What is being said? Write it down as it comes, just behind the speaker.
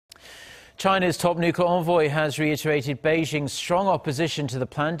China's top nuclear envoy has reiterated Beijing's strong opposition to the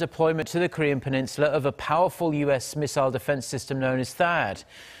planned deployment to the Korean Peninsula of a powerful U.S. missile defense system known as THAAD.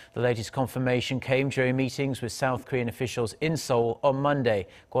 The latest confirmation came during meetings with South Korean officials in Seoul on Monday.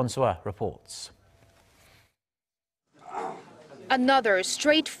 Kwon Soa reports. Another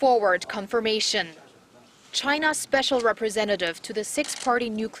straightforward confirmation. China's special representative to the six-party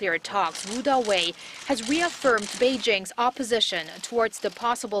nuclear talks, Dawei, has reaffirmed Beijing's opposition towards the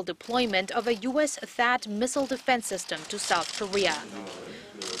possible deployment of a U.S. THAAD missile defense system to South Korea.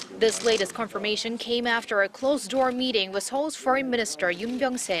 This latest confirmation came after a closed-door meeting with Seoul's Foreign Minister Yun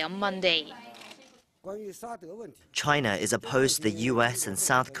Byung on Monday. China is opposed to the US and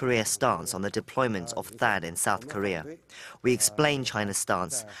South Korea's stance on the deployment of THAAD in South Korea. We explain China's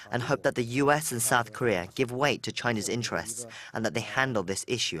stance and hope that the US and South Korea give weight to China's interests and that they handle this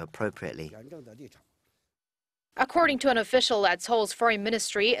issue appropriately. According to an official at Seoul's foreign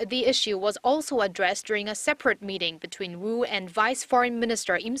ministry, the issue was also addressed during a separate meeting between Woo and Vice Foreign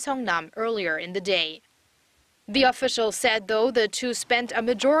Minister Im Seong-nam earlier in the day. The official said, though, the two spent a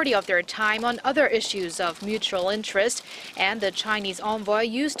majority of their time on other issues of mutual interest, and the Chinese envoy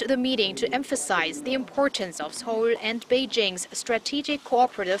used the meeting to emphasize the importance of Seoul and Beijing's strategic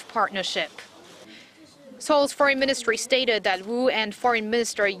cooperative partnership. Seoul's foreign ministry stated that Woo and Foreign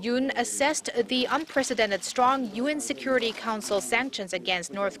Minister Yun assessed the unprecedented strong UN Security Council sanctions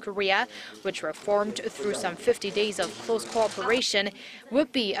against North Korea, which were formed through some 50 days of close cooperation,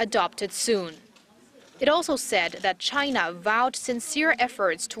 would be adopted soon. It also said that China vowed sincere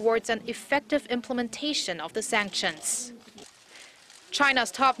efforts towards an effective implementation of the sanctions.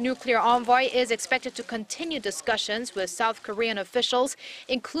 China's top nuclear envoy is expected to continue discussions with South Korean officials,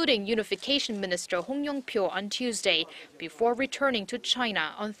 including Unification Minister Hong Yong-pyo on Tuesday, before returning to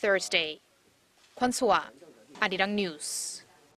China on Thursday. Kwon Soa, Arirang News.